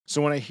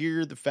So when I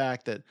hear the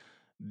fact that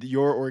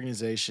your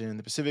organization,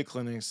 the Pacific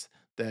Clinics,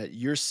 that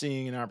you're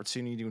seeing an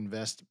opportunity to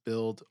invest,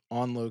 build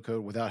on low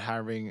code without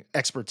having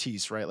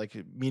expertise, right? Like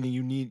meaning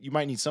you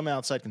might need some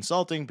outside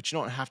consulting, but you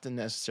don't have to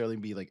necessarily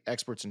be like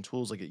experts in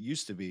tools like it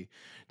used to be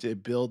to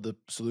build the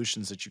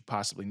solutions that you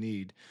possibly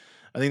need.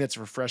 I think that's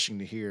refreshing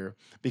to hear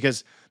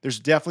because there's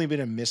definitely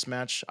been a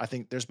mismatch. I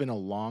think there's been a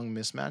long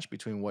mismatch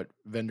between what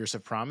vendors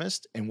have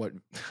promised and what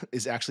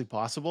is actually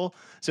possible.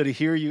 So to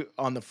hear you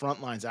on the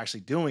front lines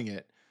actually doing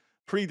it,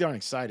 pretty darn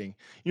exciting.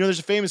 There's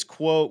a famous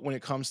quote when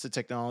it comes to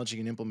technology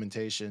and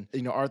implementation.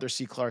 Arthur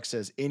C. Clarke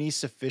says, any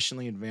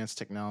sufficiently advanced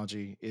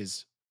technology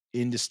is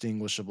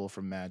indistinguishable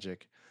from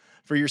magic.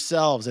 For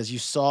yourselves, as you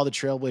saw the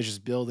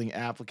trailblazers building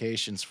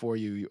applications for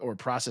you or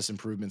process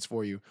improvements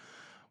for you,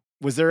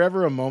 was there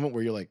ever a moment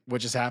where you're like,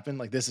 what just happened?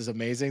 Like, this is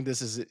amazing.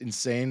 This is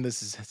insane.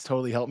 Has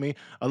totally helped me.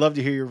 I'd love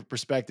to hear your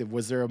perspective.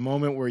 Was there a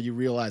moment where you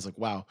realized like,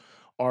 wow,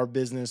 our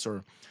business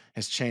or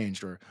has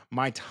changed or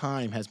my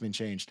time has been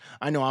changed?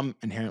 I know I'm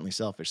inherently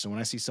selfish. So when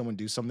I see someone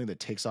do something that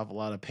takes off a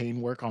lot of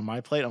pain work on my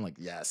plate, I'm like,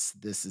 yes,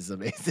 this is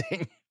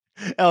amazing.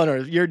 Eleanor,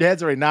 your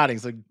head's already nodding.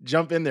 So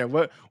jump in there.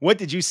 What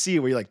did you see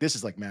where you're like, this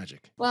is like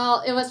magic?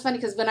 Well, it was funny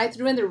because when I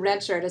threw in the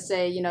wrencher to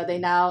say, they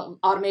now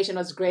automation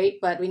was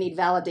great, but we need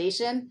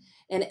validation.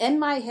 And in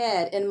my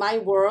head, in my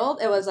world,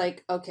 it was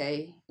like,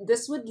 okay,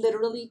 this would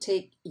literally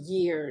take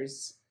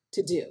years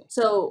to do.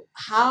 So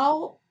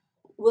how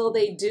will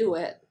they do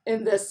it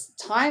in this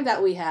time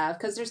that we have?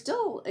 Because they're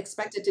still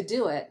expected to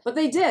do it. But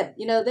they did,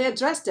 they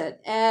addressed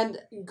it. And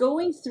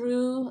going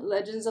through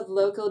Legends of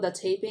Loco, the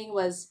taping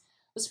was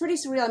pretty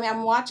surreal. I mean,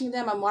 I'm watching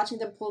them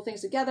pull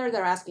things together.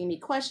 They're asking me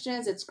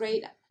questions. It's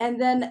great. And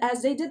then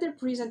as they did their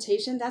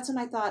presentation, that's when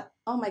I thought,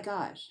 oh my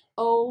gosh,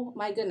 oh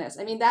my goodness.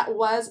 I mean, that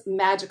was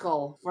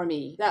magical for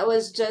me. That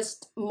was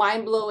just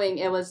mind blowing.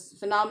 It was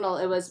phenomenal.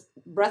 It was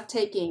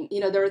breathtaking.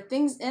 There were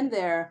things in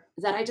there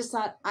that I just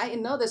thought, I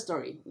know this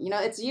story.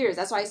 It's years.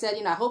 That's why I said,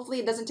 hopefully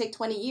it doesn't take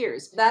 20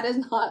 years. That is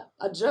not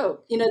a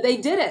joke. They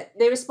did it.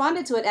 They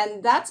responded to it.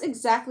 And that's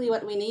exactly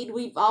what we need.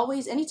 We've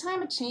always,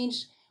 anytime a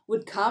change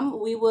would come,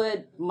 we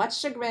would much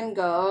chagrin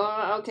go,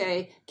 oh,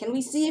 okay, can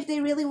we see if they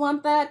really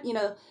want that?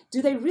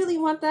 Do they really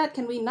want that?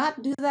 Can we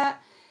not do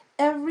that?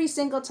 Every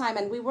single time.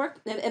 And we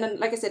work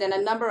like I said, in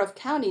a number of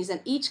counties,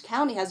 and each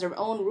county has their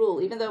own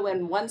rule. Even though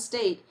in one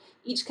state,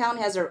 each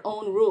county has their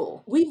own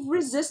rule. We've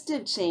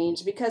resisted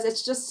change because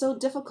it's just so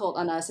difficult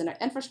on us, and our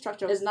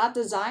infrastructure is not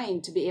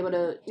designed to be able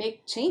to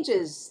make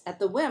changes at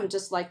the whim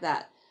just like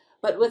that.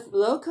 But with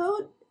low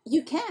code,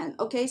 you can.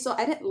 Okay, so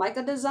I didn't like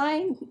a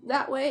design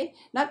that way.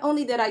 Not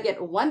only did I get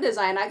one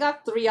design, I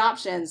got 3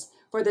 options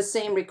for the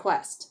same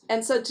request.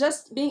 And so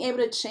just being able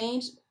to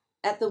change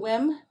at the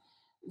whim,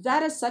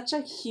 that is such a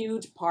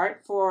huge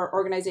part for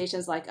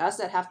organizations like us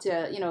that have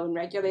to,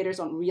 regulators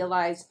don't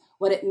realize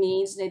what it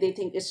means. They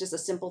think it's just a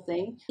simple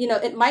thing.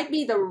 It might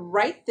be the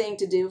right thing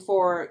to do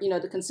for,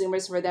 the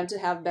consumers, for them to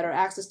have better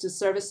access to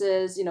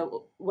services,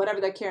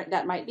 whatever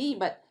that might be.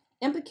 But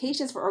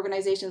implications for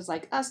organizations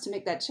like us to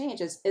make that change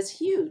is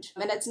huge.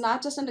 And it's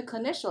not just on the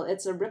clinician,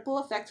 it's a ripple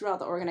effect throughout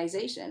the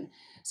organization.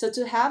 So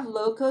to have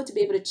low code to be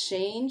able to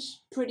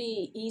change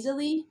pretty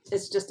easily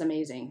is just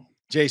amazing.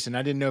 Jason,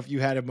 I didn't know if you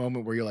had a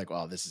moment where you're like,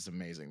 wow, this is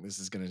amazing. This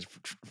is going to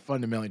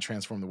fundamentally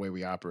transform the way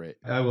we operate.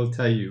 I will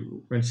tell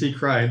you, when she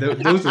cried,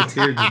 those were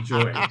tears of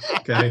joy.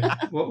 Okay.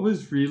 What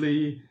was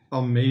really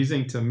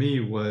amazing to me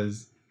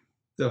was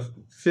the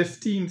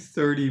 15,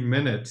 30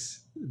 minutes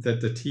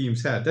that the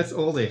teams had. That's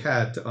all they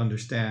had to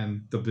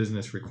understand the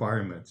business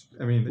requirements.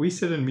 I mean, we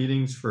sit in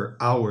meetings for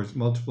hours,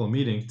 multiple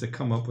meetings, to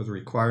come up with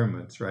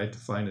requirements, right? To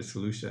find a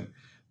solution.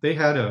 They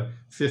had a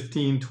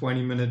 15,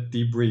 20-minute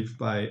debrief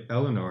by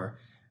Eleanor,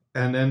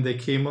 and then they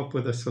came up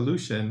with a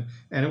solution.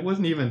 And it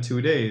wasn't even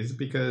 2 days,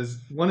 because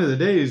one of the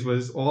days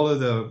was all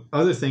of the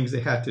other things they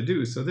had to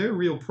do. So their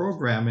real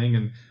programming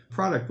and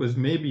product was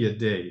maybe a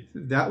day.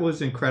 That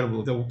was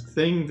incredible. The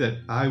thing that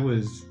I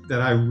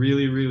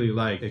really, really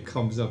like, it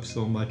comes up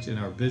so much in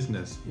our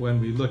business when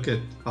we look at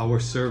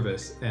our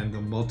service and the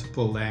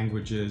multiple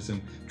languages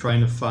and trying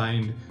to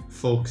find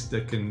folks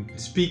that can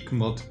speak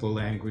multiple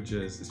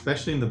languages,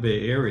 especially in the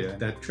Bay Area.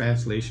 That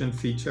translation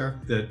feature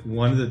that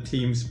one of the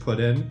teams put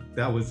in,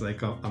 that was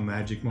like a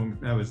magic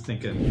moment. I was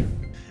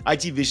thinking.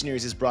 IT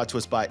Visionaries is brought to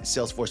us by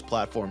Salesforce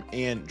Platform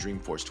and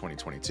Dreamforce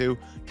 2022.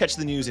 Catch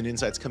the news and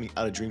insights coming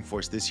out of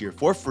Dreamforce this year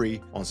for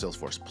free on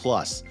Salesforce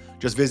Plus.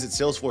 Just visit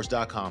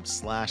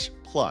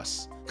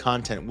salesforce.com/plus.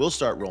 Content will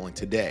start rolling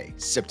today,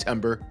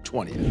 September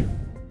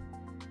 20th.